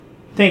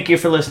Thank you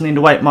for listening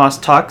to White Moss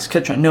Talks.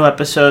 Catch our new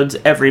episodes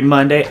every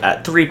Monday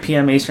at 3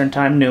 p.m. Eastern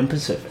Time, noon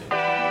Pacific.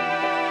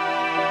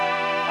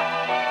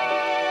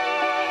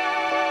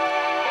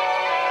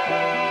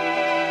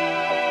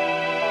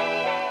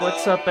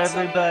 What's up,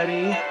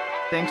 everybody?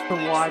 Thanks for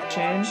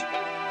watching.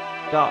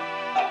 Got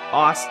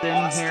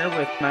Austin here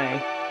with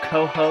my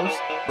co-host,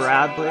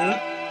 Bradley.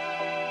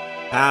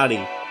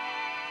 Howdy.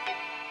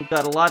 We've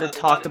got a lot to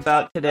talk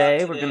about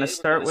today. We're going to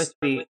start with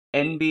the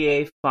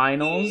NBA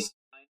Finals.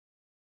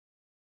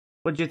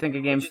 What'd you think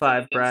of Game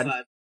 5, Brad?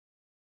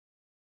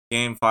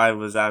 Game 5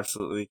 was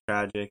absolutely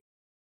tragic.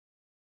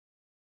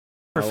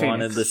 For I Phoenix.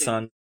 wanted the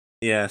Sun.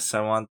 Yes, I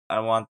want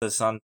the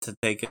Sun to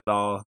take it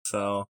all.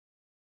 So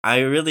I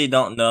really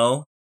don't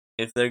know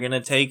if they're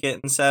gonna take it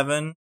in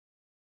 7.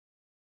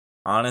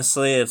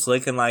 Honestly, it's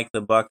looking like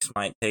the Bucks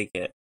might take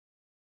it.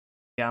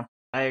 Yeah,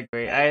 I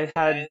agree. I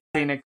had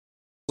Phoenix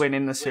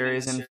winning the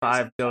series in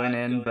 5 going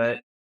in,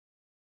 but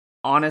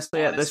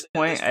honestly, at this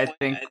point, I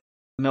think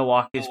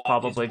Milwaukee's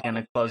probably going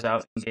to close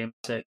out in Game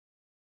 6.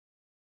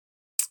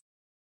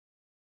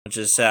 Which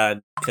is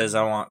sad, because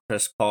I want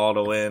Chris Paul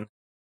to win.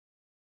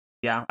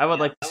 Yeah, I would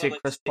like to see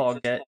Chris Paul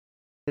get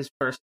his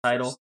first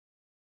title.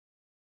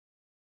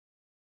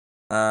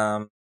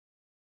 How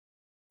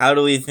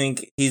do we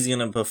think he's going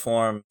to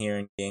perform here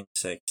in Game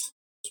 6?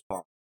 Chris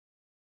Paul?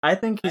 I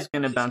think he's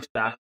going to bounce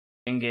back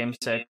in Game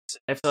 6.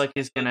 I feel like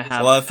he's going to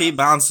have... Well, if he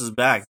bounces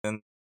back,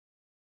 then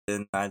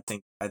I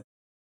think I'd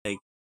take...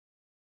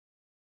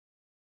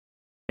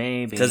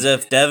 Maybe. Because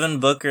if Devin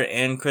Booker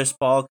and Chris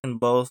Paul can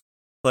both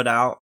put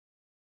out,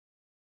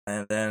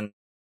 and then,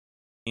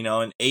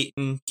 and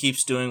Ayton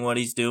keeps doing what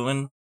he's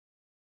doing, I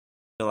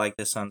feel like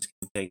the Suns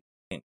can take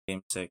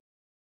Game 6.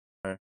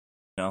 Or,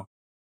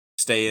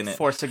 stay in it.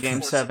 Force a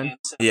Game 7.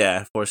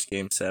 Yeah, force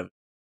Game 7.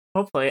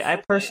 Hopefully.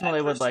 I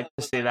personally would like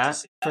to see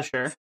that, for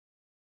sure.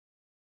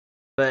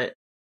 But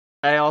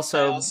I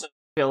also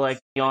feel like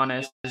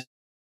Giannis is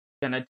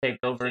going to take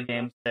over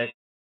Game 6,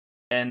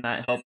 and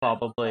that he'll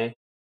probably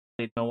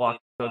lead Milwaukee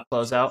to a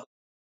closeout.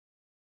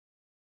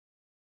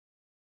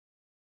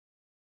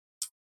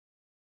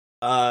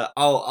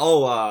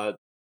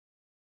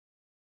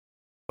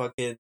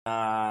 Fucking,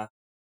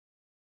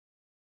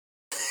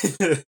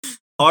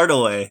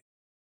 Hardaway.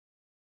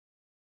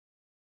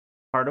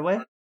 Hardaway?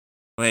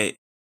 Wait,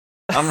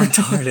 I'm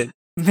retarded.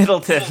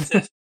 Middleton.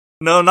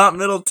 No, not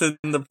Middleton,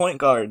 the point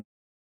guard.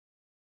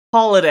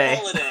 Holiday.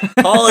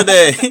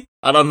 Holiday.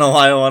 I don't know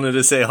why I wanted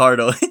to say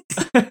Hardaway.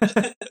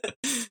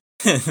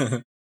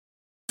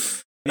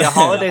 Yeah,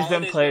 Holiday's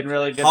been playing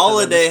really good.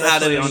 Holiday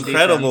had an on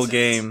incredible defense.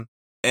 game,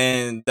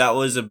 and that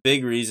was a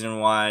big reason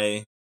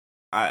why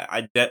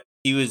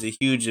he was a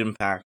huge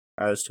impact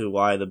as to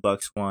why the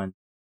Bucks won.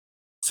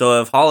 So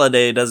if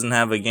Holiday doesn't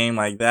have a game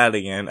like that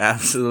again,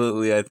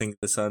 absolutely, I think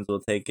the Suns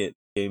will take it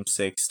Game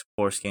 6 to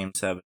force Game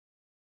 7.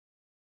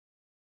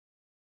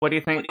 What do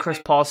you think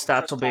Chris Paul's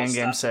stats will be in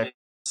Game 6?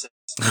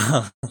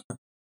 It's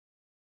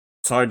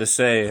hard to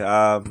say.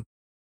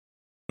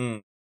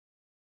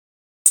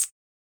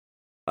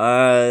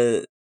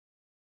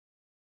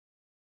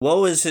 What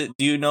was it?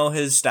 Do you know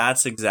his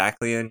stats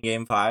exactly in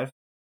Game 5?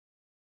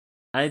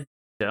 I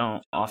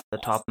don't off the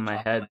top of my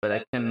head, but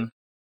I can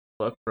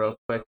look real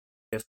quick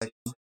if I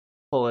can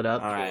pull it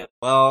up. All right.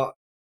 Well,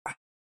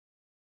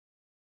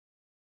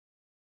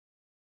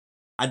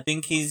 I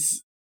think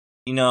he's,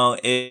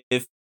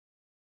 if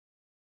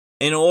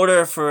in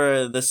order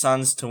for the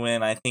Suns to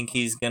win, I think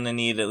he's gonna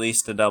need at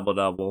least a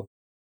double-double.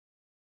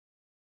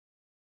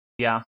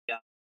 Yeah.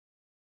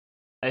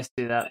 I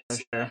see that for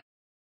sure.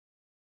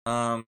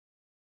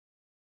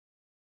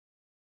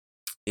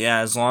 Yeah,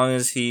 as long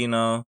as he,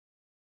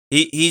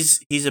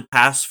 he's a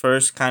pass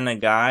first kind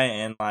of guy,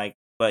 and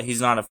but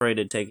he's not afraid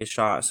to take a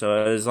shot.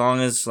 So as long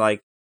as when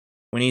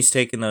he's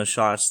taking those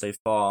shots, they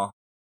fall,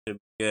 should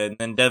be good. And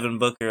then Devin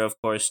Booker, of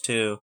course,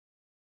 too.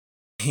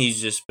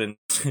 He's just been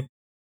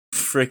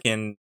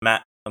freaking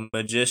a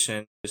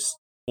magician, just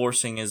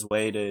forcing his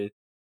way to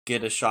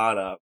get a shot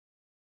up.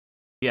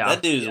 Yeah,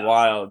 that dude's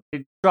wild.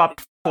 He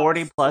dropped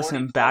 40 plus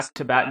in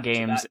back-to-back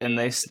games, and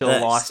they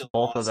still lost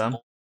both of them.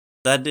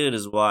 That dude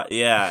is wild.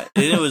 Yeah,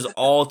 it was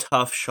all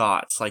tough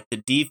shots. The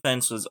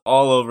defense was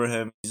all over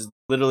him. He's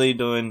literally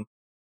doing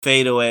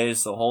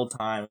fadeaways the whole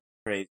time.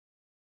 Crazy.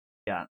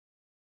 Yeah,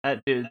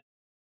 that dude's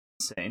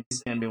insane.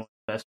 He's gonna be one of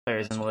the best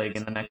players in the league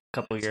in the next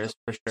couple years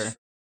for sure.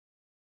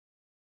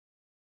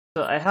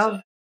 So I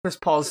have Chris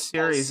Paul's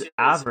series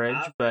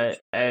average,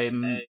 but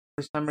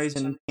for some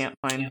reason can't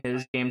find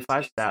his Game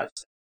 5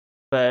 stats.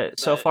 But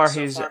so far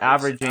he's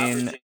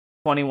averaging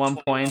 21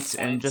 points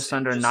and just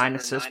under 9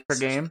 assists per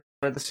game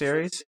for the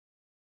series.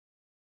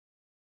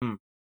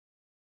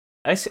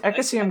 I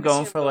could see him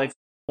going for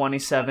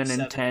 27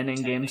 and 10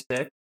 in Game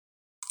 6.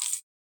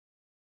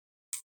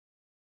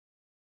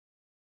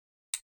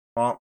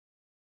 Well,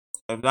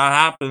 if that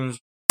happens,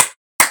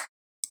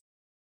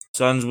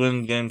 Suns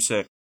win Game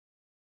 6.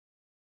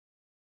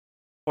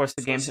 Force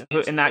the game.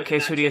 In that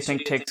case, who do you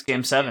think takes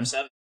Game 7?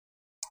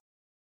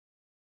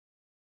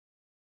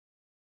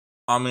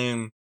 I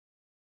mean,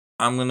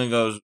 I'm gonna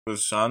go with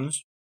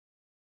Suns.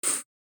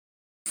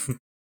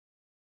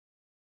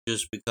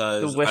 just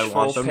because The I wishful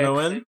want them to pick.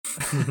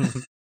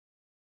 win.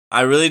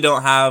 I really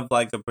don't have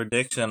like a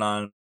prediction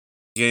on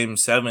Game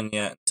 7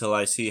 yet until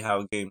I see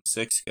how Game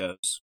 6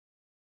 goes.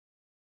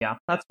 Yeah,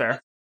 that's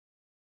fair.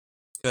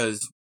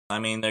 Because, I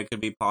mean, there could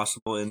be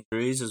possible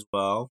injuries as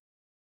well.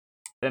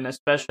 And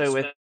especially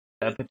with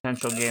a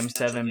potential Game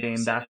 7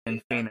 being back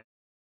in Phoenix,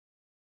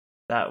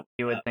 that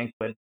you would think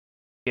would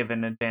give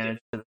an advantage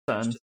to the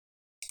Suns.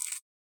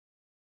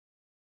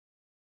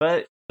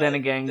 But then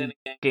again,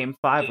 Game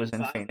 5 was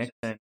in Phoenix,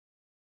 and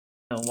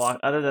Milwaukee,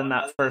 other than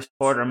that first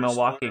quarter,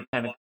 Milwaukee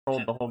kind of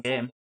controlled the whole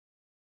game.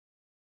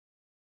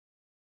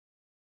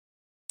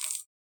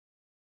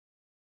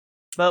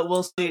 But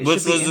we'll see.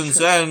 Which was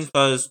insane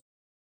because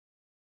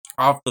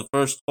off the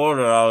first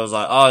quarter, I was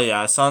like, oh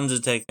yeah, Suns are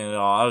taking it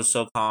all. I was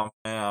so confident.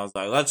 I was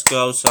like, let's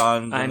go,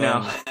 Suns. I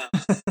know.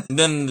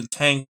 Then the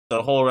tank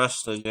the whole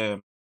rest of the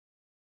game.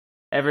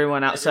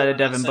 Everyone outside of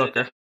Devin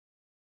Booker.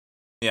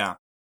 Yeah.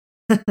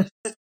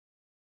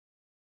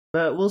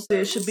 But we'll see.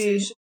 It should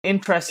be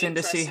interesting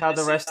to see how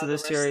the rest of the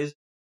series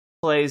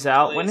plays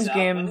out. When is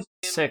Game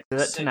 6? Is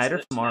that tonight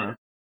or tomorrow?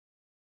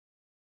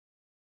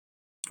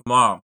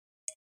 Tomorrow.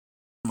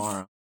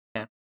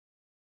 Yeah.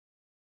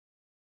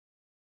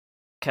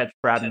 Catch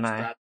Brad and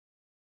I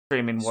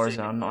streaming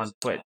Warzone on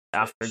Twitch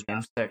after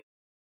Game 6.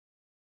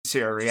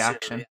 See our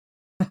reaction.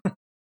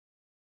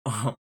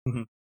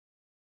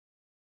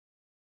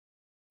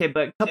 Okay,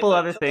 but a couple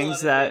other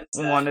things that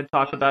we wanted to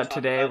talk about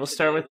today. We'll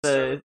start with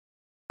the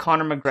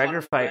Conor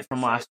McGregor fight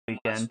from last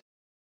weekend.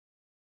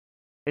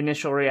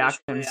 Initial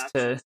reactions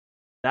to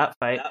that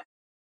fight.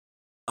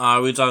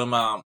 Are we talking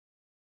about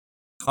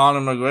Conor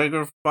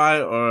McGregor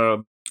fight,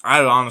 or I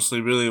honestly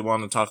really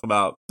want to talk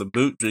about the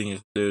boot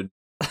drinking dude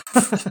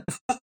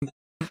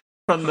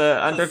From the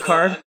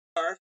undercard?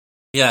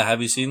 Yeah,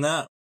 have you seen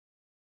that?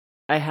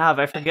 I have.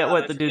 I forget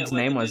what the dude's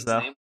name was,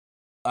 though.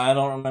 I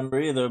don't remember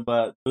either,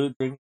 but boot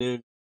drinking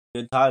dude,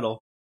 good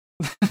title.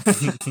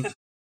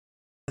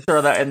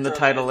 Throw that in the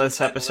title of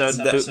this episode,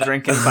 Boot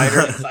Drinking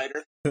Fighter.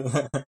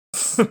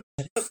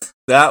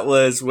 That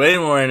was way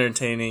more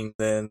entertaining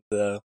than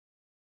the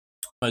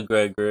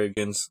McGregor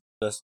against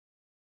just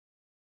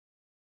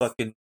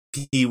fucking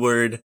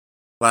P-word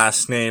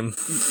last name.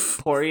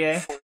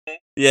 Poirier?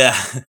 Yeah.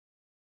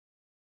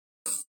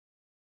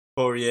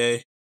 Poirier.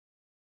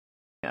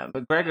 Yeah,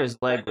 McGregor's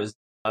leg was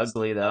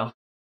ugly, though.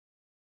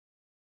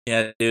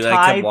 Yeah, dude,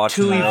 I kept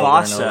watching that over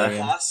and over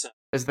again.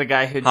 Is the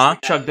guy who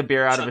chugged the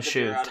beer out of a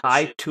shoe.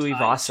 Tai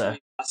Tuivasa.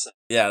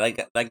 Yeah,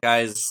 that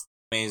guy's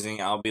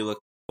amazing. I'll be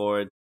looking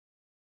forward.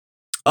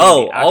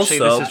 Actually,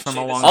 this is from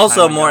a long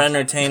also time more ago.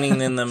 entertaining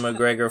than the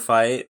McGregor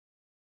fight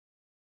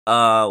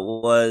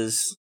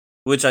was,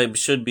 which I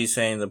should be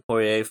saying, the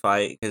Poirier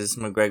fight, because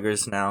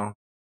McGregor's now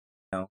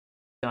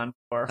Done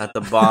for. at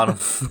the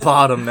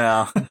bottom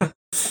now.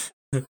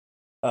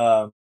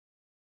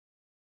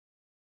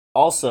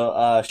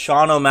 Also,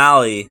 Sean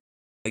O'Malley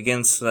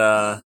against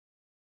the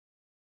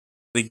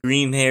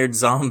green-haired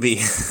zombie,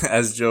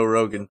 as Joe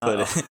Rogan put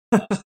it.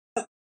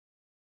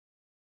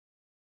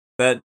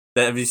 That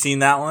have you seen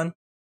that one?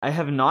 I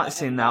have not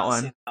seen that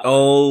one.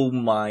 Oh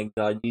my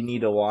god, you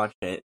need to watch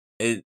it.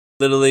 It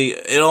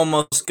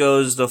almost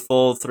goes the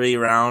full 3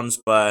 rounds,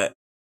 but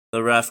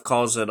the ref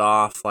calls it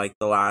off like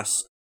the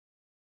last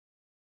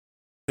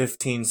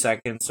 15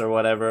 seconds or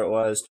whatever it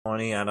was,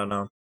 20, I don't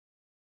know.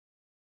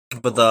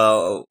 But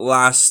the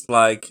last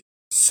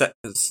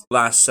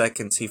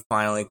seconds he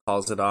finally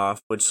calls it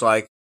off, which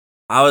I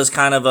was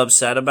kind of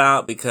upset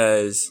about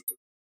because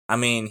I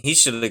mean, he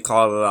should have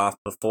called it off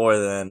before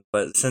then,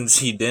 but since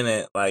he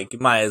didn't, you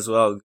might as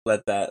well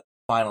let that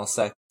final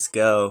seconds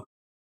go.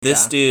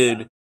 This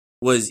dude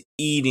was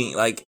eating,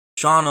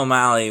 Sean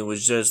O'Malley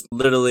was just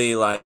literally,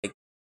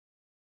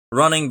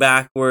 running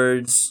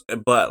backwards,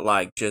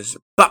 but, just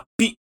bop,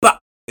 beep, bop,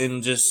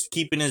 and just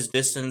keeping his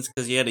distance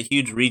because he had a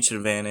huge reach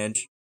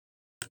advantage.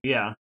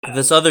 Yeah.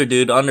 This other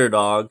dude,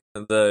 Underdog,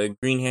 the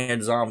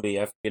green-haired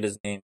zombie, I forget his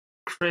name.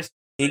 Chris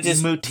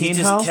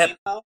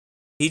Moutinho?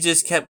 He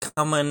just kept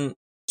coming,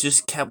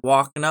 just kept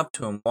walking up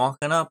to him.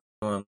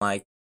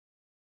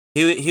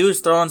 He was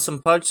throwing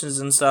some punches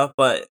and stuff,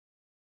 but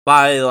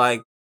by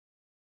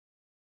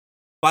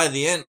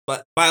the end,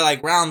 but by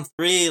round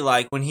 3,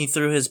 when he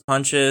threw his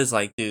punches,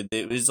 dude,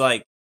 it was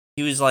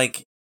he was a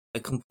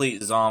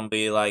complete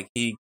zombie.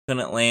 He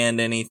couldn't land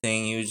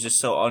anything. He was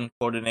just so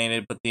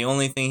uncoordinated, but the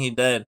only thing he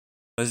did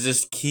was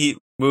just keep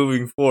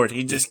moving forward.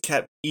 He just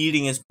kept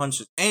eating his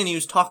punches, and he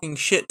was talking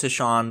shit to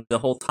Sean the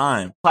whole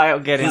time.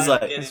 Getting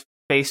his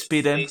face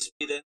beat in.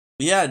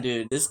 Yeah,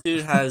 dude, this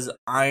dude has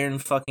iron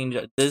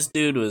fucking. This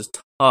dude was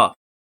tough,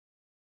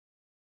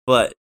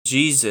 but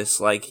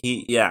Jesus,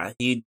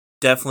 he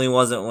definitely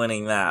wasn't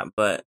winning that.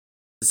 But at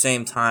the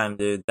same time,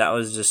 dude, that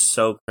was just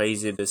so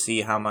crazy to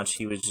see how much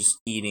he was just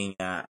eating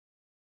at.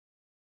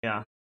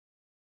 Yeah,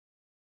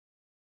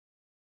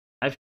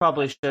 I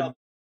probably should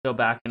go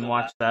back and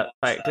watch that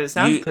fight because it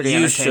sounds pretty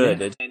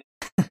entertaining.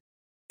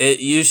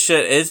 You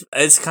should.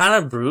 It's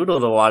kind of brutal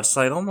to watch.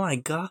 Oh my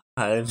god.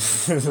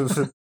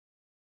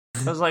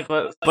 It was like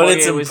what But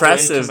it's Poirier was doing to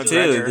impressive too.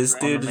 McGregor This on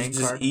the dude main is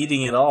just card.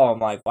 eating it all. I'm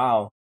like,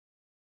 wow.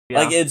 Yeah.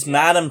 Like, it's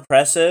mad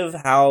impressive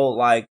how,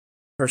 like,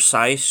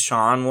 precise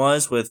Sean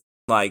was with,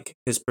 like,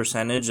 his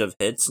percentage of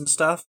hits and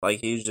stuff. Like,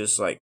 he's just,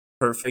 like,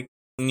 perfect,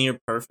 near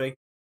perfect,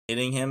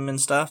 hitting him and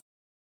stuff.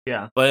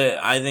 Yeah. But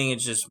I think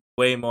it's just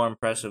way more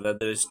impressive that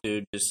this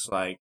dude just,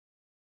 like,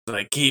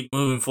 keep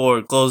moving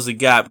forward, close the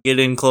gap, get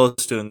in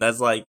close to him. That's,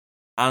 like,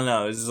 I don't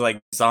know, it's just, like,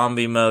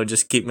 zombie mode,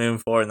 just keep moving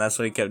forward, and that's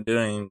what he kept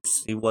doing.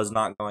 He was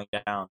not going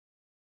down.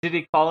 Did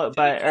he call it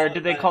or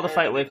did they call the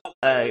fight with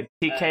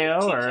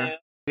TKO, or did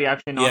he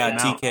actually knock him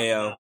out?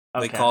 TKO.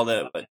 Okay. They called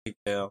it, but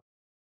TKO.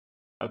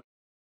 Okay.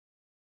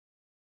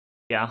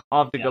 Yeah,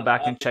 I'll have to go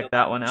back and check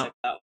that one out.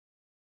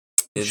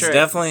 It's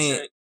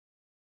definitely,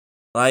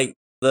 like,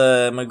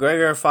 the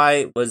McGregor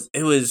fight was,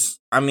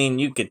 I mean,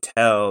 you could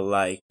tell,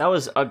 like, that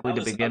was ugly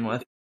to begin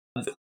with.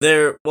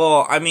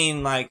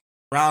 Like,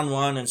 round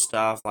one and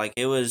stuff, like,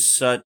 it was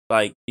such,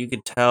 like, you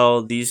could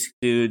tell these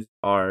dudes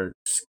are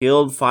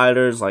skilled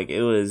fighters. Like,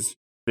 it was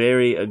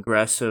very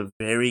aggressive,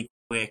 very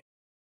quick,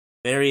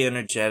 very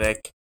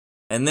energetic.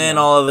 And then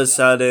all of a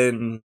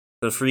sudden,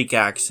 the freak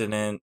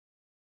accident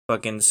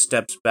fucking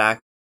steps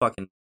back,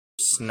 fucking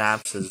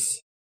snaps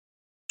his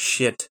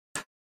shit.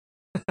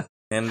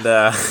 And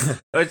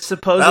Which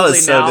supposedly that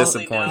was so now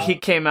disappointing. he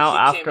came out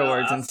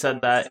afterwards and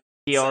said that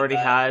he already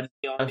had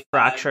a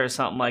fracture or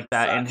something like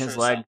that in his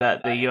leg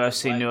that the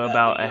UFC knew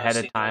about ahead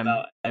of time,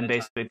 and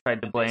basically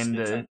tried to blame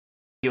the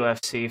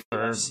UFC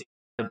for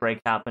the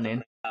break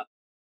happening.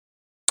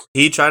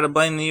 He tried to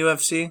blame the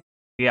UFC?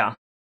 Yeah.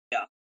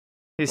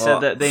 He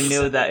said that they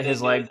knew that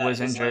his leg was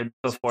injured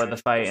before the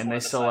fight, and they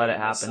still let it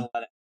happen.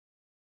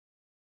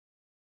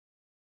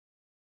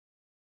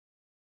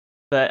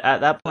 But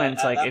at that point,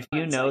 it's like, if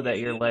you know that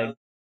your leg is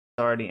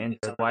already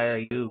injured, why are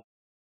you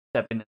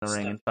stepping in the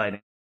ring and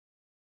fighting?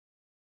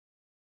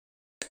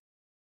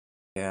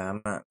 Yeah,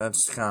 I'm not.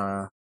 That's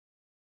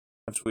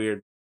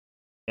weird.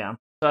 Yeah,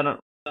 so I don't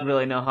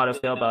really know how to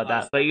feel about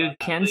that. But you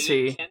can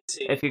see,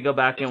 if you go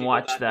back and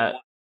watch that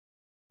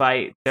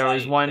fight, there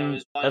was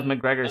one of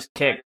McGregor's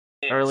kick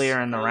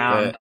earlier in the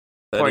round.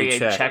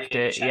 Poirier checked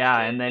it,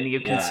 yeah, and then you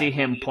can see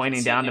him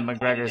pointing down to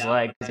McGregor's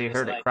leg because he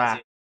heard it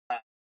crack.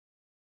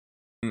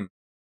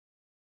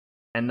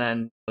 And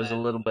then it was a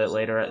little bit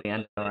later at the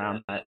end of the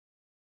round that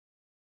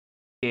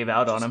gave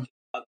out on him.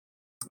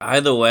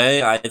 Either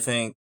way, I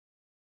think,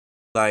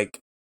 yeah,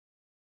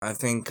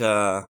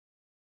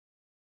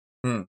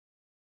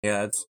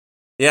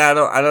 I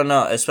don't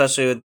know,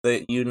 especially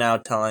with you now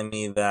telling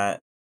me that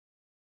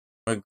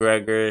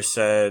McGregor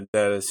said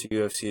that it's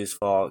UFC's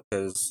fault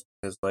because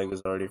his leg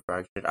was already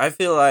fractured. I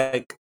feel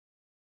like,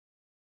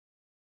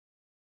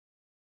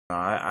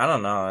 I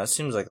don't know, that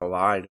seems like a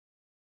lie.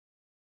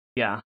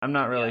 Yeah, I'm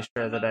not really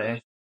sure that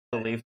I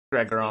believe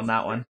McGregor on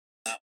that one.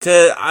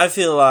 Cause I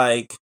feel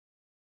like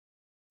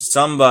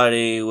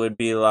somebody would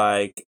be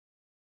like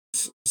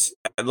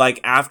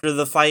after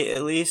the fight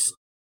at least,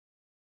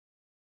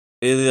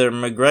 either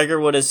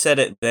McGregor would have said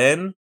it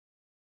then,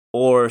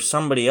 or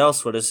somebody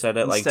else would have said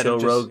it, Instead like of Joe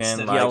just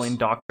Rogan, yelling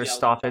doctor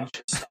stoppage.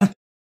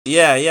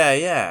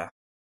 Yeah.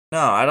 No,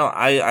 I don't.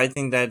 I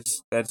think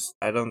that's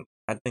I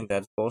think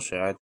that's bullshit.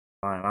 I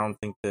don't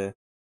think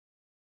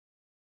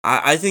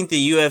I think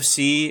the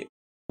UFC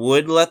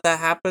would let that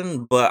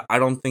happen, but I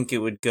don't think it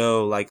would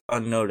go, like,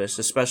 unnoticed,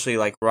 especially,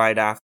 like, right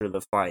after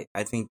the fight.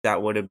 I think that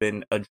would have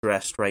been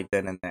addressed right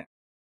then and there.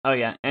 Oh,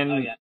 yeah,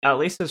 and at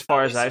least as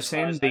far as I've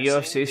seen, the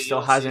UFC still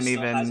hasn't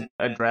even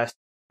addressed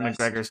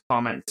McGregor's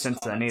comment since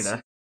then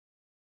either.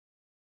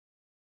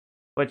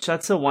 Which,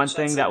 that's the one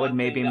thing that would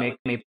maybe make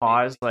me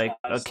pause, like,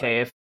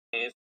 okay, if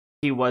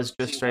he was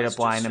just straight up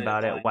lying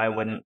about it, why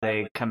wouldn't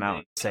they come out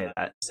and say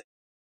that?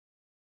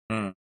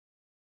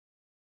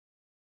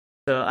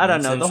 So, I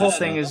don't know, the whole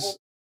thing is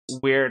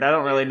weird. I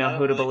don't really know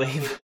who to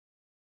believe.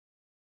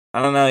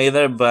 I don't know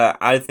either, but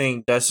I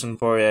think Dustin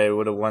Poirier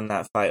would have won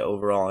that fight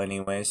overall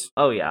anyways.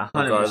 Oh yeah,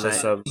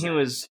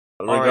 100%.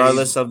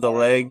 Regardless of the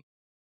leg.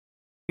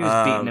 He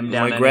was beating him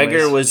down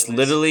McGregor anyways. was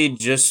literally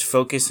just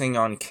focusing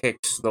on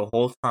kicks the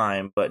whole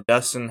time, but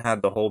Dustin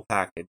had the whole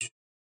package.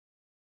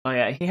 Oh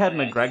yeah, he had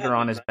McGregor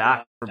on his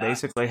back for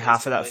basically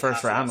half of that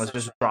first round, was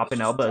just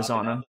dropping elbows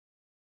on him.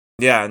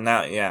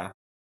 Yeah,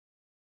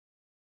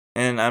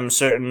 and I'm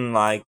certain,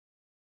 like,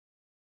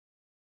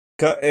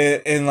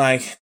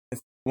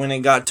 when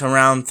it got to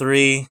round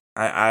 3,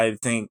 I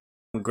think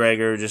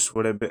McGregor just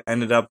would have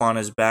ended up on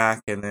his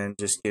back and then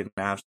just getting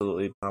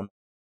absolutely pumped.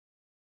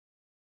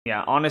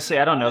 Yeah, honestly,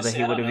 I don't know that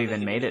he would have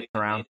even made it to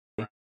round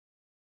 3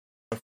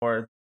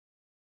 before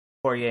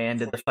Poirier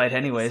ended the fight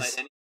anyways.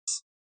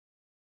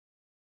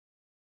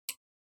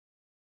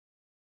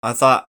 I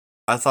thought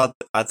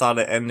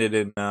it ended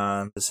in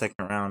the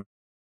second round.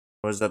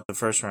 Or was that the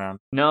first round?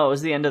 No, it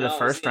was the end of the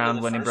first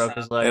round when he broke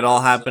his leg. It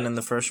all happened in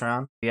the first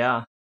round?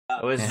 Yeah.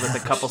 It was with a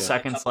couple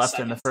seconds left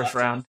in the first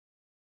round.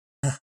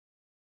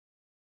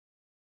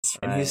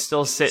 And he's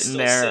still sitting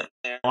there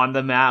on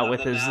the mat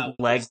with his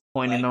leg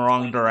pointing the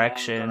wrong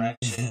direction,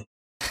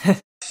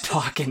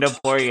 talking to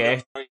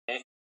Poirier.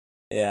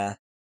 Yeah.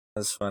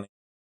 That's funny.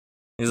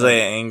 He's like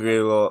an angry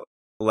little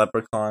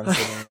leprechaun.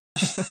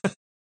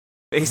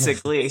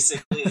 Basically.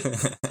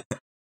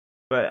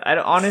 But I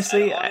don't,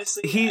 honestly,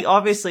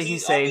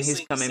 he's saying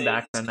he's coming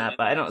back from that,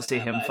 but I don't see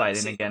him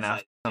fighting again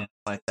after something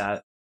like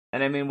that.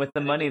 And I mean, with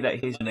the money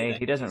that he's made,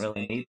 he doesn't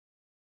really need.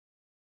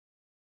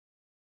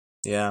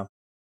 Yeah.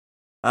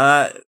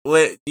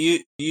 Wait, do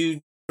you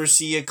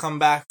foresee a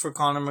comeback for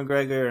Conor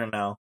McGregor or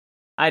no?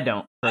 I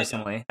don't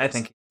personally. I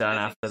think he's done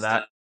after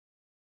that.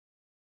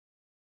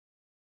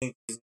 Think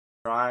he's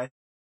gonna try?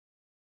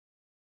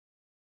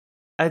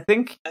 I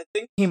think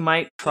he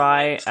might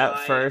try at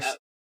first,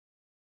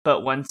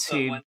 but once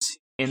he's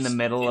in the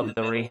middle of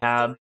the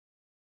rehab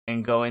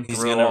and going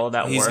through all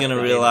that work, he's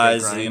gonna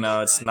realize,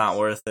 it's not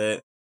worth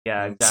it.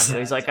 Yeah, exactly.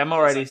 He's like, I'm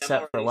already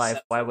set for life.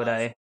 Why would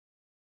I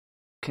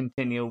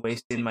continue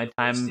wasting my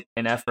time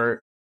and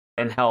effort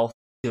and health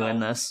doing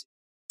this?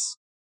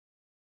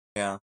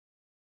 Yeah.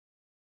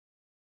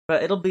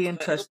 But it'll be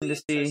interesting to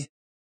see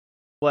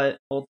what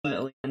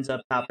ultimately ends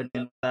up happening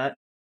with that.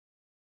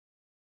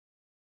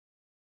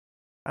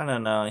 I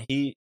don't know.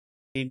 He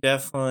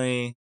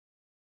definitely.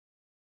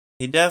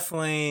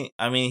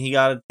 I mean, he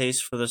got a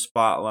taste for the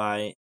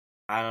spotlight.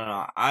 I don't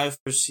know. I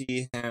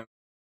foresee him.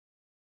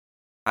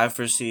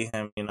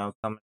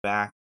 Coming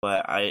back,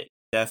 but I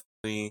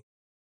definitely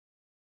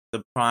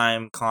the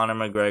prime Conor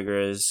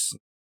McGregor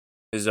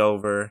is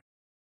over.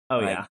 Oh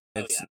yeah,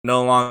 it's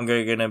no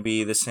longer gonna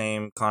be the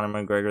same Conor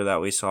McGregor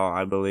that we saw,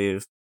 I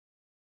believe.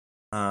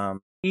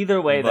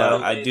 Either way,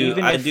 though, I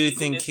do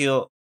think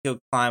he'll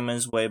climb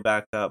his way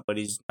back up, but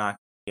he's not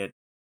gonna get.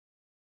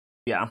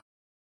 Yeah,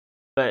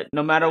 but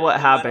no matter what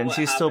happens,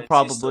 he's still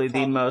probably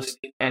the most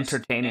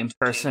entertaining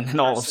person in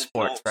all of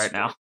sports right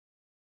now.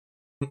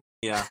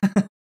 Yeah,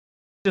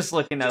 just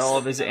looking at all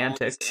of his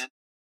antics.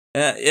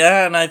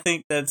 Yeah, and I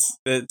think that's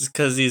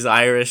because he's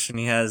Irish and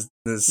he has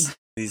these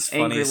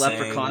funny angry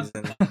leprechaun.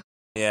 And,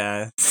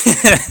 yeah,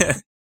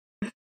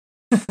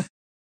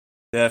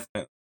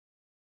 definitely.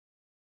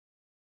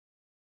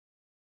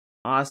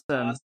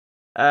 Awesome.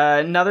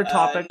 Another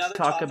topic to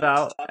talk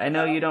about. I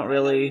know you don't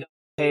really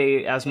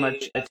pay as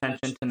much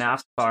attention to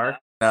NASCAR.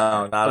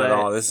 No, not at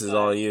all. This is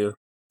all you.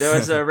 There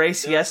was a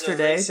race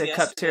yesterday, the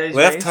Cup Series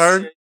left race.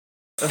 turn.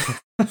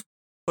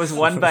 Was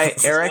won by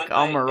Aric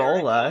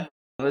Almirola.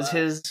 It was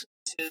his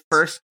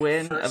first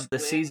win of the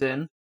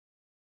season.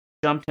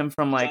 Jumped him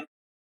from like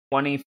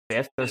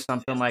 25th or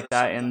something like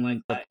that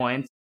in the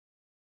points,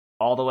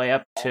 all the way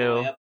up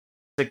to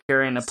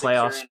securing a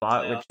playoff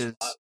spot, which is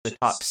the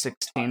top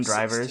 16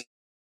 drivers.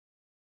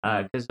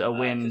 Because a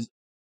win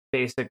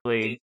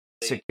basically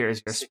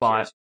secures your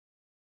spot.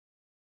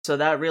 So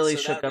that really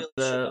shook up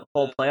the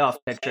whole playoff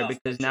picture,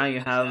 because now you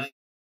have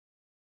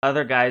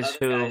other guys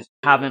who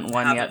haven't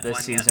won yet this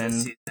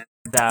season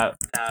that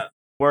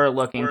were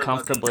looking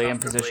comfortably in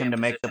position to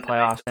make the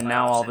playoffs, and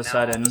now all of a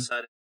sudden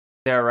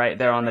they're right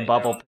there on the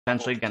bubble,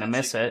 potentially going to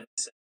miss it.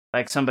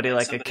 Like somebody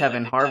like a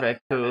Kevin Harvick,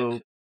 who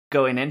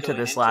going into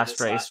this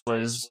last race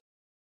was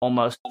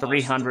almost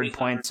 300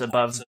 points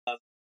above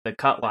the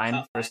cut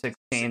line for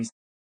 16th.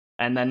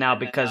 And then now,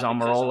 because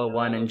Almirola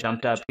won and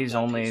jumped up, he's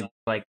only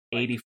like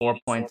 84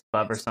 points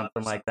above or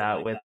something like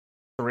that with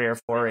 3 or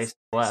 4 races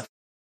left.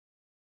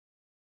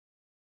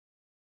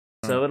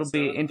 So it'll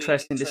be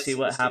interesting to see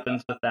what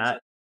happens with that.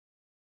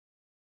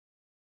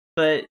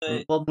 But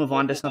we'll move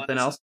on to something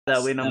else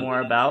that we know more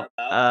about.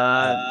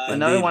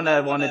 Another one that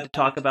I wanted to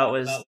talk about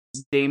was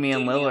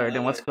Damian Lillard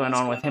and what's going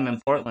on with him in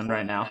Portland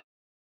right now.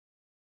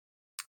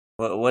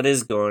 What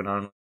is going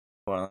on with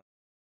Portland?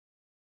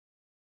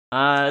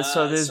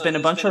 So there's been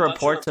a bunch of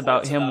reports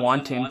about him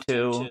wanting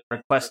to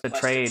request a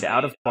trade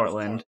out of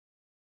Portland,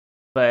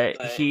 but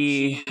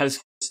he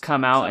has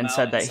come out and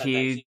said that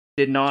he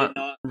did not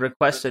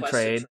request a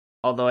trade,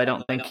 although I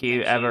don't think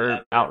he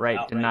ever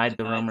outright denied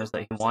the rumors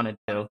that he wanted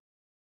to.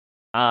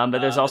 But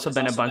there's also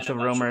been a bunch of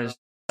rumors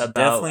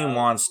about... Definitely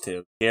wants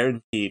to.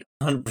 Guaranteed.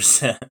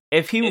 100%.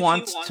 If he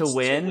wants to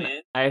win,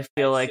 I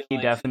feel like he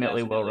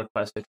definitely will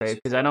request a trade,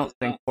 because I don't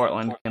think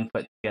Portland can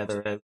put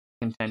together a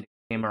contending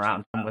team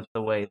around him with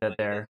the way that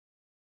they're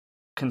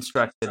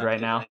constructed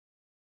right now.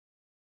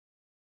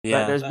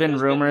 Yeah. But there's been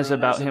rumors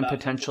about him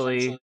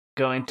potentially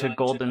going to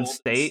Golden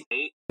State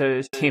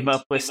to team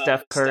up with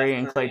Steph Curry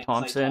and Klay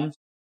Thompson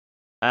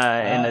in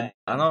a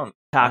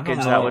package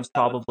that would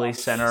probably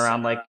center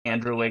around like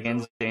Andrew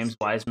Wiggins, James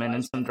Wiseman,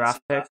 and some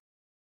draft picks.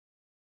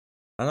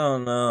 I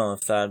don't know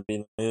if that'd be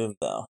the move,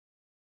 though.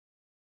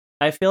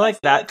 I feel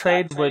like that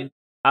trade would,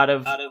 out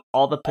of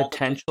all the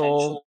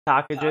potential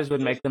packages,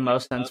 would make the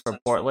most sense for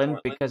Portland,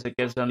 because it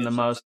gives them the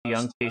most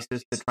young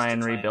pieces to try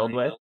and rebuild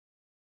with.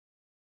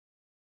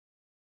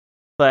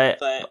 But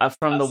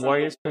from the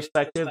Warriors'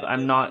 perspective,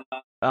 I'm not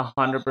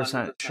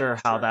 100% sure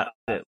how that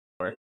fit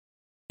would work.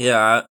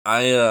 Yeah,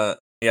 I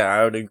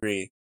would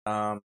agree.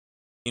 I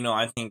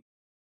think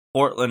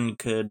Portland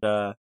could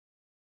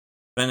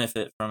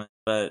benefit from it,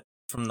 but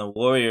from the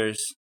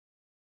Warriors,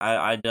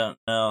 I don't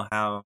know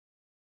how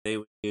they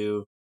would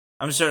do.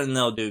 I'm certain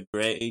they'll do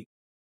great,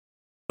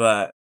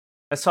 but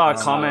I saw a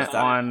comment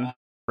on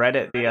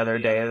Reddit the other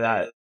day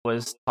that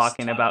was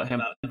talking about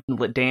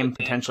Dame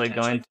potentially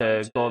going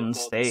to Golden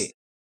State,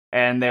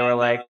 and they were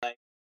like,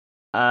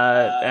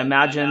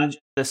 imagine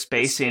the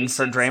spacing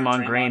for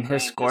Draymond Green.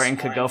 His scoring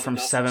could go from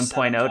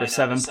 7.0 to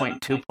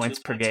 7.2 points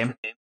per game.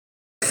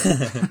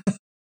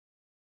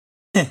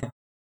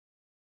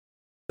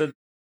 So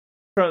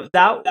from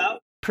that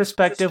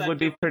perspective would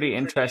be pretty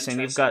interesting.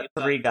 You've got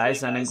 3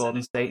 guys then in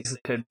Golden State who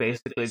could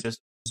basically just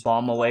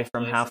bomb away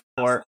from half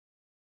court,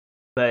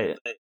 but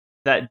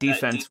that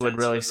defense would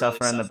really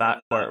suffer in the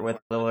backcourt with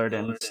Lillard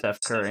and Steph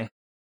Curry.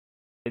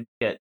 They'd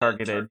get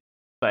targeted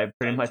by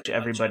pretty much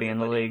everybody in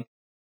the league.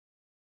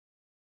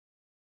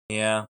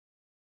 Yeah.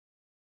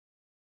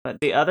 But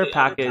the other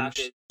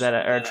package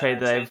or trade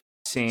that I've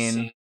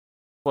seen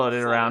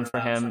floated around for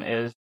him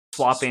is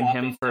swapping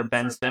him for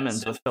Ben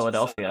Simmons with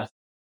Philadelphia.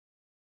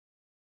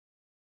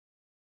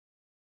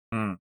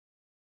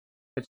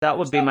 Which that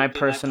would be my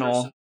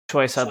personal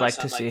choice I'd like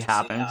to see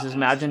happen. Just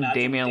imagine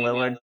Damian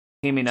Lillard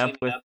teaming up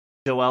with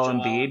Joel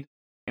Embiid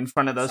in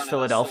front of those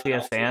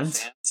Philadelphia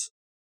fans.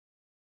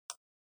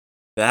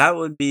 That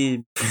would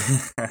be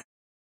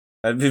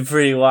that'd be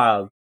pretty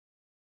wild.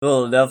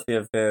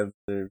 Philadelphia fans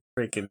are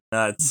freaking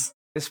nuts.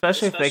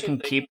 Especially if they can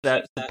keep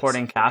that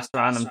supporting cast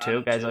around them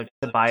too. Guys like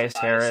Tobias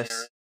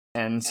Harris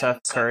and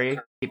Seth Curry,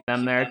 keep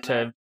them there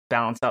to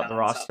balance out the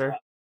roster.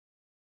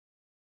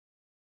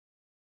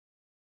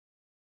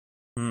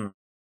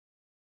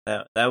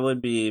 That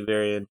would be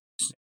very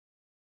interesting.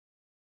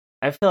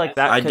 I feel like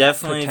that. I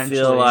definitely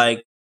feel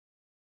like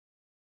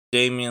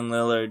Damian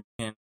Lillard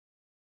can.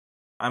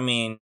 I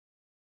mean,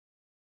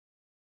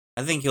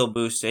 I think he'll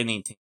boost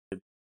any team,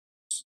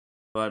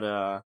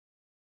 but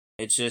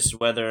it's just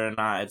whether or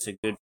not it's a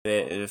good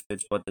fit, if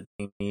it's what the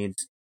team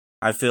needs.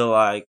 I feel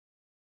like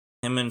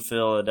him in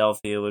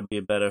Philadelphia would be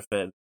a better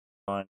fit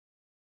on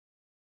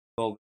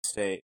Golden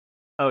State.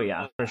 Oh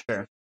yeah, for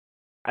sure.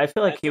 I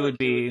feel like he would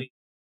be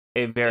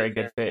a very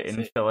good fit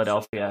in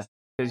Philadelphia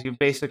because you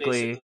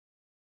basically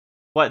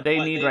what they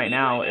need right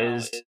now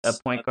is a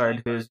point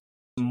guard who's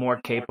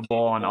more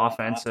capable on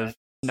offense of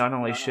not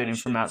only shooting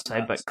from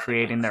outside but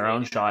creating their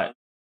own shot,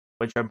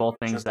 which are both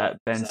things that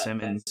Ben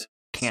Simmons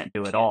can't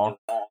do at all.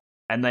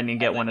 And then you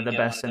get one of the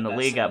best in the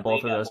league at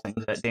both of those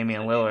things, at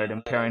Damian Lillard,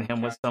 and pairing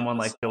him with someone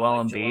like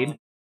Joel Embiid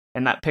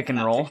in that pick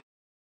and roll.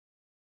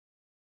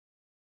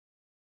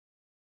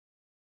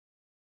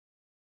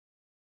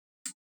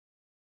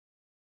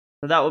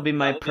 So that would be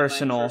my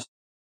personal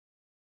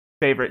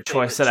favorite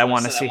choice that I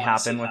want to see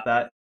happen with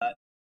that,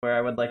 where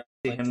I would like to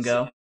see him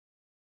go.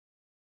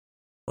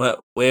 What?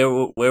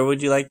 Where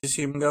would you like to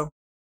see him go?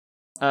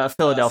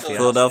 Philadelphia.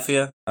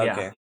 Philadelphia?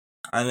 Okay.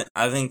 Yeah.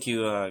 I think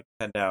you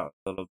cut out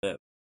a little bit.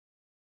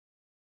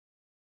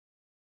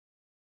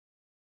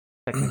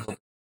 Technical.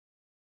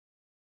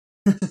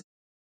 This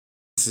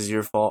is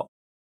your fault.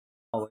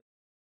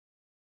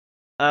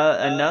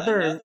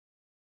 Another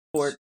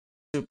sport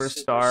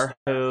superstar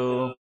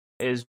who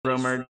is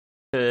rumored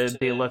to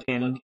be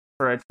looking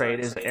for a trade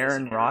is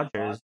Aaron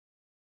Rodgers.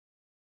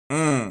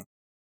 I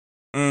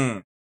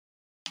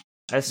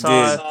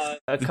saw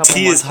a couple.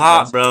 Tea is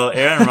hot, bro.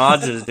 Aaron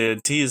Rodgers,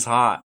 dude. Tea is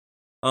hot.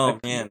 Oh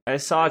man. I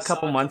saw a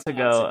couple months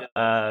ago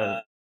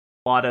a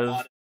lot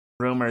of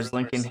rumors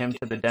linking him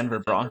to the Denver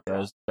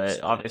Broncos,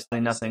 but obviously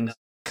nothing's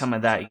come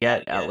of that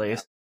yet, at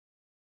least.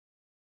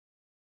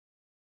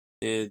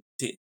 Dude,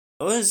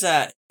 what is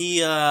that?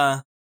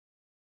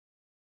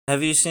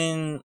 Have you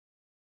seen?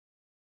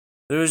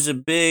 There was a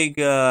big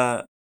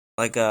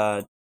like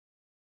a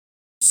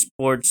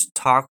sports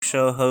talk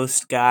show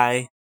host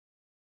guy.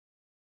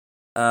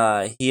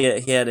 He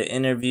had an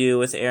interview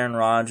with Aaron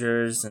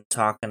Rodgers and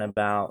talking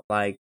about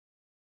like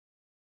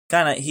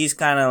he's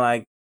kind of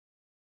like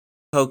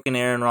poking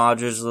Aaron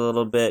Rodgers a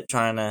little bit,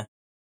 trying to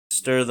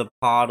stir the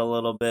pot a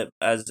little bit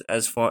as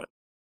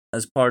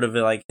part of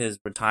it, like his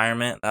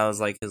retirement. That was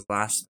like his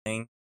last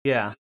thing.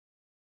 Yeah.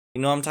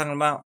 You know what I'm talking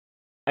about?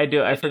 I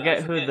do. I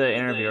forget who the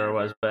interviewer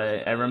was,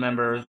 but I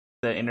remember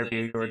the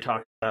interview you were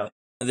talking about.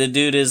 The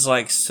dude is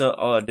like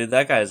dude,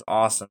 that guy is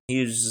awesome.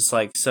 He was just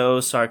like so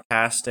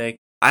sarcastic.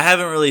 I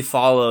haven't really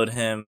followed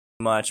him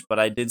much, but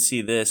I did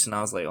see this and I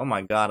was like, oh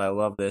my god, I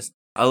love this.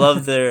 I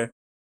love their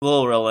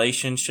little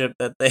relationship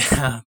that they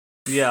have.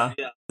 Yeah.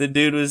 The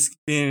dude was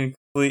being a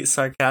complete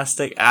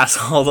sarcastic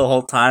asshole the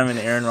whole time, and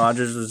Aaron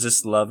Rodgers was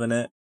just loving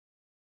it.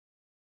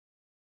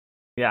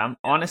 Yeah,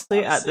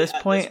 honestly, at this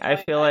point, I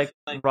feel like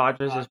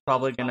Rodgers is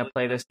probably going to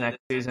play this next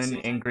season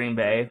in Green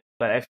Bay,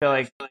 but I feel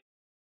like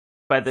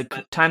by the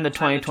time the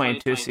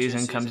 2022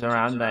 season comes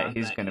around, that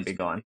he's going to be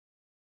gone.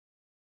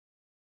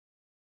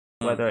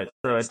 Whether it's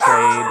through a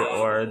trade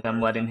or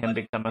them letting him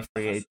become a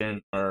free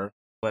agent or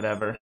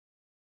whatever.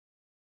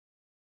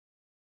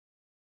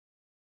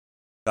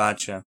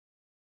 Gotcha.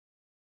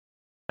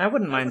 I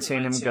wouldn't mind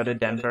seeing him go to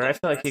Denver. I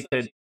feel like he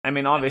could. I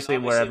mean, obviously,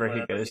 wherever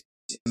he goes,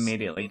 he's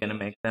immediately going to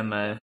make them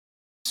a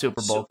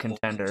Super Bowl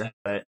contender.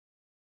 But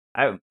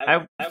I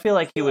feel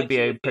like he would be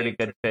a pretty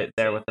good fit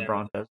there with the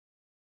Broncos.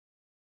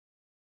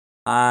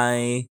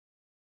 I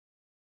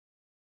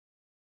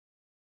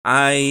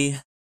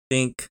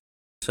think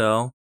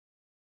so.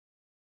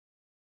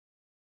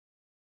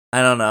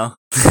 I don't know.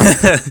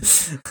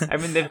 I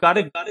mean, they've got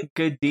a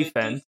good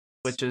defense,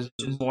 which is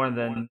more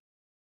than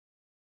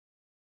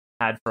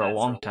had for a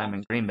long time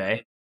in Green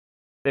Bay.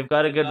 They've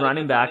got a good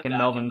running back in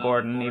Melvin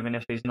Gordon, even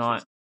if he's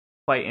not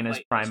quite in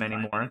his prime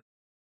anymore.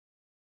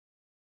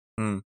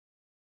 Who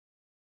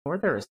are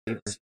their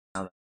receivers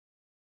now?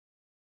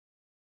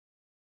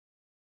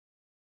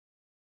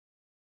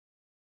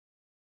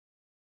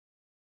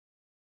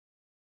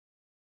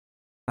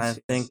 I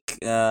think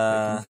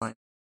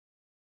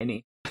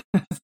any.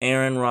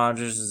 Aaron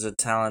Rodgers is a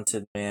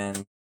talented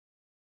man,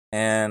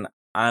 and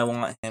I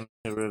want him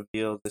to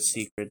reveal the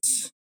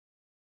secrets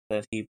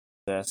that he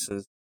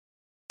possesses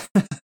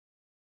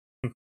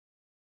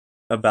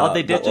about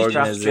they did the just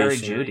draft Jerry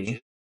organization. Jeudy.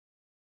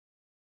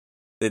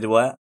 They did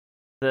what?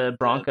 The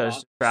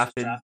Broncos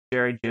drafted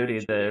Jerry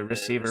Jeudy, the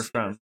receiver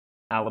from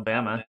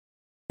Alabama.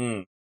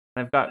 They've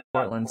got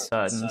Cortland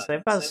Sutton, so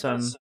they've got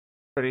some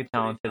pretty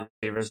talented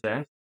receivers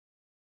there.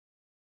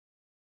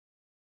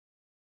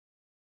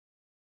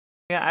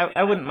 Yeah,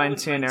 I wouldn't mind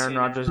seeing Aaron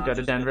Rodgers go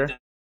to Denver. I feel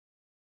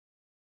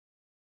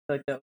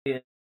like that would be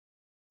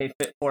a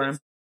fit for him.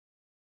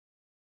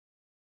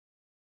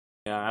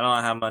 Yeah, I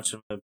don't have much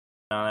of an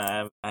opinion on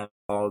it. I haven't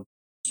followed.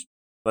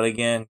 But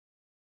again,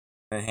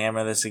 I'm going to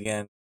hammer this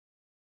again.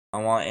 I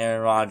want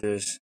Aaron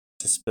Rodgers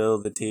to spill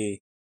the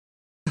tea.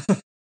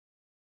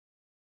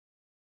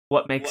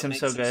 What makes him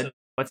so good?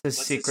 What's his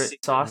secret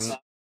sauce?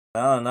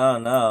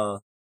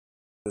 No.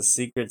 The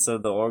secrets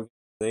of the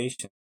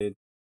organization, dude.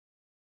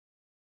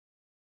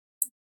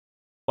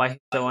 Why he's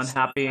so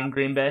unhappy in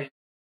Green Bay?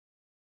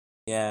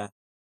 Yeah.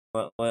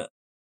 What? I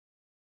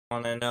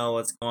want to know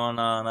what's going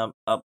on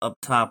up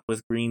top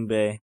with Green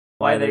Bay.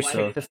 Why they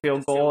kicked the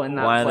field goal in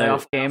that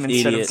playoff game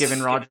instead of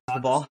giving Rodgers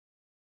the ball?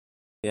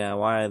 Yeah,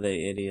 why are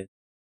they idiots?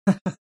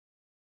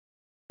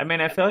 I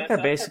mean, I feel like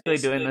they're basically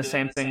doing the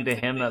same thing to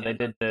him that they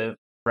did to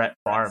Brett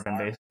Favre and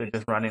basically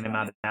just running him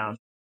out of town.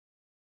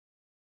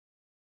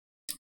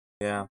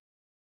 Yeah,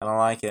 I don't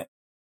like it.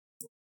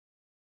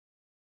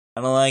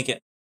 I don't like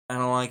it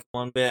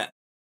one bit.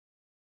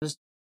 Just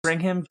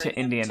bring him to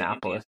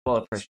Indianapolis. We'll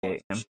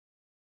appreciate him.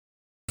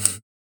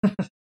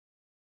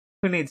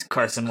 Who needs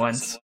Carson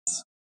Wentz?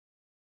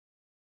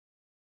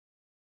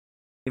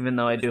 Even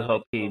though I do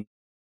hope he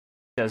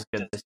does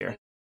good this year.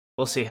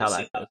 We'll see how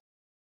that goes.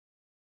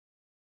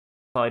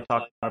 Probably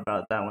talk more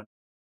about that one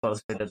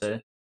closer to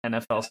the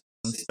NFL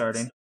season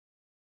starting.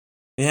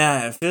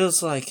 Yeah, it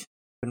feels like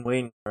I've been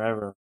waiting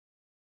forever.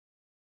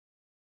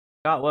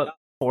 Got what,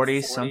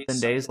 40-something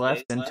days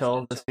left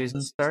until the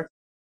season starts?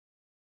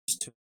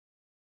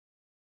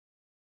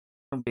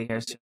 We'll be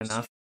here soon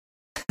enough.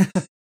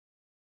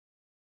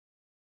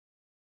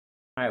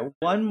 Alright,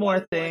 one more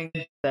thing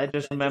that I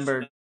just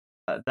remembered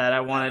that I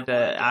wanted to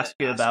ask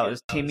you about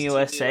is Team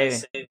USA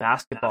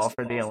basketball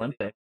for the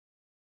Olympics.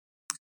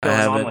 What's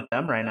going on with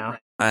them right now?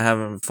 I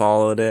haven't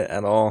followed it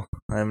at all.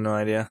 I have no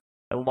idea.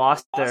 They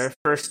lost their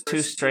first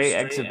 2 straight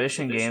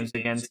exhibition games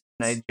against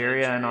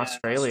Nigeria and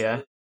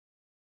Australia.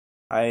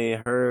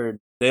 I heard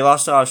they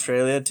lost to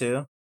Australia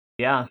too.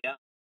 Yeah.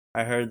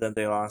 I heard that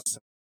they lost to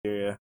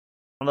Nigeria.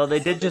 Although they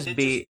did just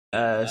beat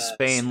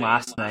Spain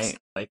last night,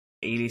 like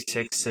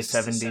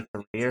 86-73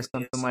 or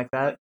something like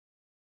that.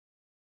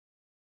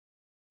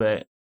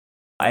 But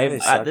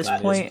at this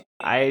point,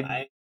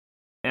 I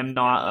am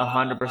not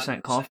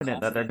 100%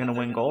 confident that they're going to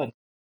win gold.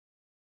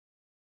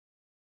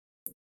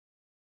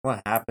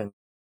 What happened,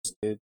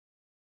 dude?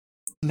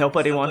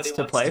 Nobody wants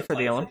to play for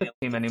the Olympic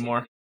team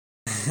anymore.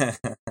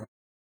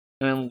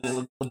 And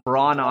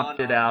LeBron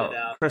opted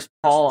out. Chris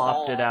Paul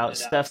opted out.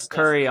 Steph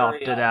Curry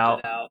opted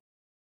out.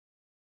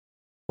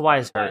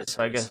 Kawhi's hurt,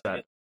 so I guess that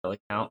doesn't really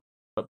count.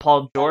 But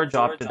Paul George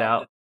opted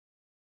out.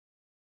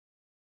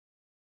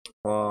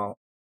 Well,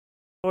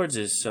 George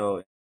is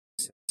so...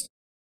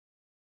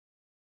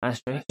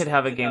 That's true. He could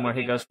have a game where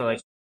he goes for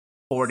like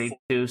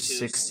 42,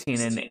 16,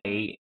 and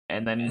 8,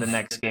 and then the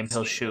next game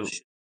he'll shoot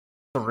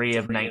 3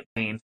 of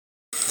 19.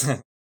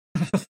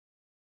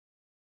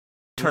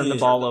 Turn the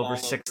ball over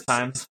 6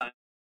 times.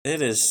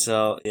 It is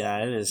so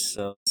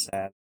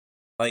sad.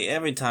 Like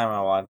every time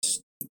I watch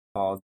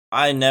Paul,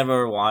 I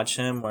never watch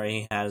him where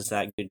he has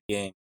that good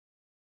game.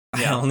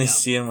 I only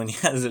see him when he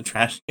has a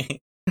trash game.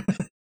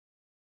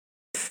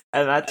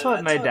 And that's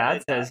what my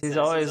dad says. He's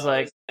always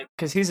like,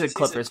 because he's a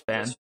Clippers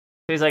fan.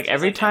 He's like,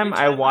 every time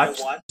I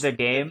watch the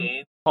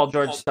game, Paul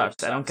George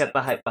sucks. I don't get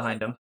the hype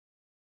behind him.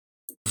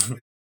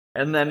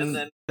 And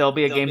then there'll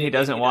be a game he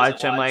doesn't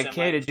watch. I'm like,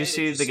 hey, did you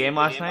see the game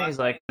last night? He's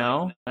like,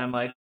 no. And I'm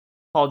like,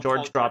 Paul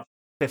George dropped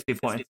 50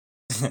 points.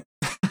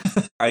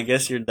 I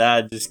guess your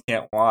dad just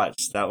can't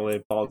watch. That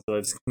way Paul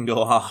George can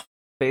go off.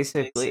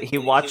 Basically, he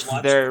watched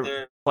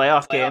their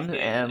playoff game,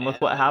 and look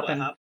what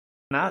happened.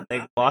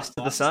 They lost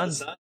to the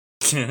Suns.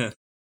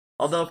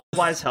 Although if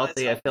Kawhi's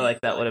healthy, I feel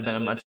like that would have been a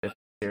much different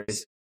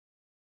series.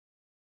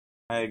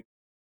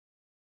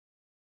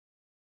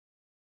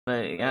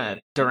 But yeah,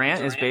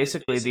 Durant is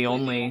basically the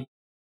only...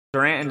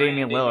 Durant and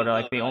Damian Lillard are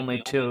like the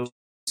only 2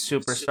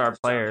 superstar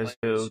players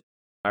who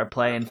are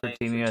playing for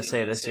Team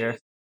USA this year.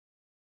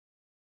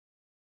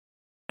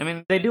 I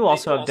mean, they do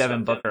also have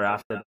Devin Booker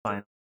after the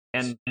final,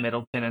 and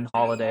Middleton and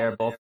Holiday are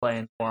both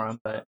playing for him,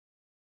 but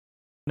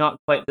not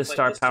quite the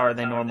star power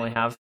they normally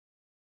have.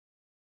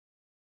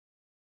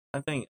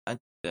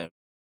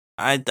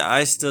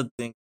 I still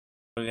think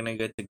we're gonna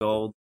get the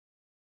gold.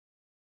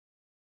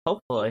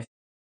 Hopefully.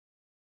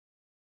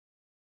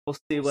 We'll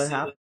see what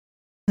happens.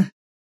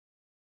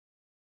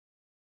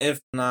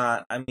 If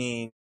not, I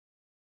mean,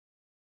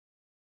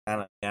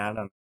 I don't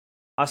know.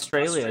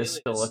 Australia is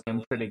still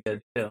looking pretty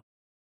good too.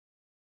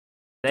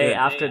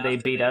 After they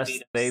beat us,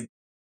 they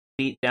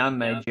beat down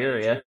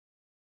Nigeria.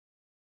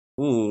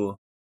 Ooh,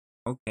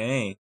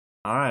 okay,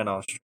 all right,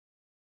 Australia.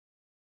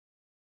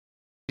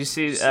 You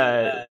see,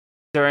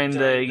 during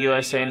the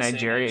USA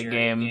Nigeria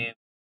game,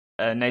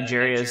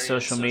 Nigeria's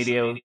social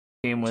media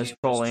team was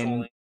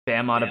trolling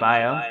Bam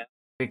Adebayo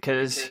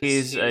because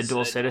he's a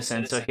dual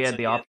citizen, so he had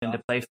the option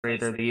to play for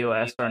either the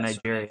US or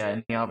Nigeria,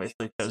 and he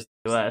obviously chose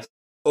the US.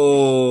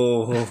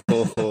 Oh,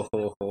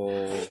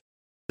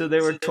 so they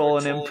were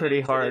trolling him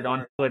pretty hard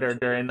on Twitter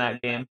during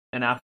that game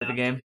and after the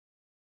game.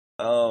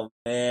 Oh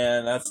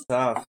man, that's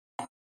tough.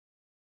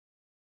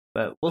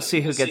 But we'll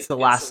see who gets the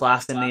last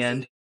laugh in the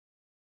end.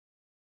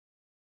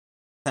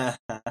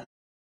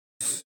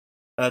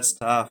 That's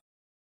tough.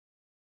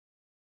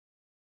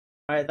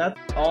 Alright, that's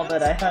all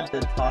that I had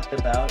to talk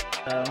about.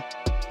 So,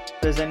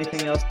 if there's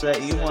anything else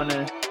that you want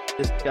to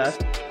discuss?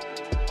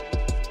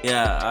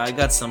 Yeah, I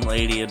got some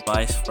lady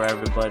advice for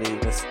everybody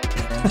this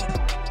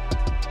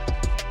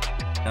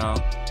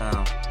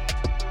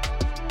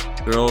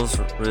girls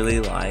really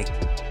like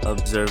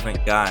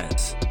observant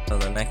guys. So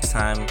the next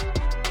time,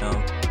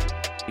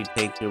 you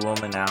take your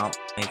woman out,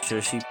 make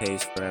sure she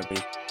pays for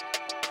everything.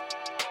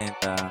 And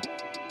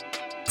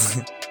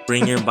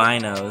bring your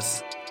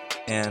binos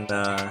and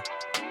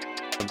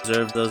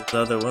observe those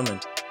other women.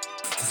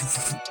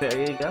 There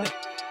you go.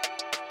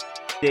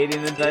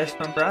 Dating advice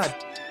from Brad.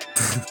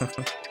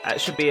 That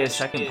should be a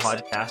second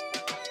podcast.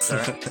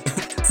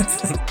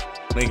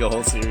 Make a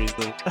whole series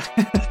of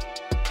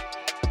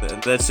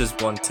That's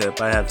just one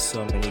tip. I have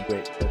so many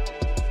great tips.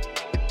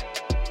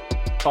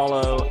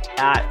 Follow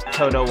at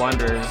Toto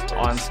Wonders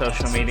on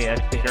social media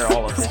to hear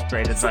all of his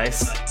great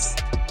advice.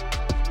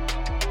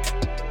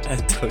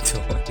 At Toto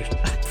Wonders.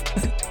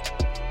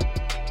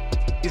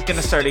 He's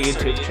gonna start a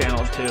YouTube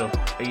channel too.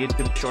 A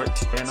YouTube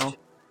Shorts channel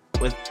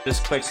with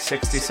just quick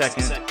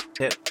 60-second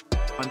tip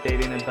on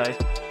dating advice.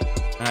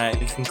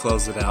 Alright, you can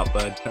close it out,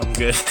 bud. I'm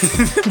good.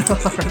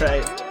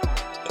 Alright.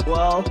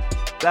 Well,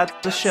 that's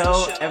the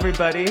show,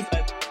 everybody.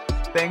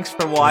 Thanks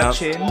for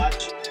watching. Yep.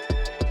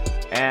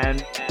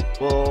 And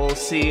we'll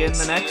see you in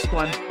the next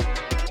one.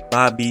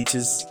 Bye,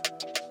 beaches.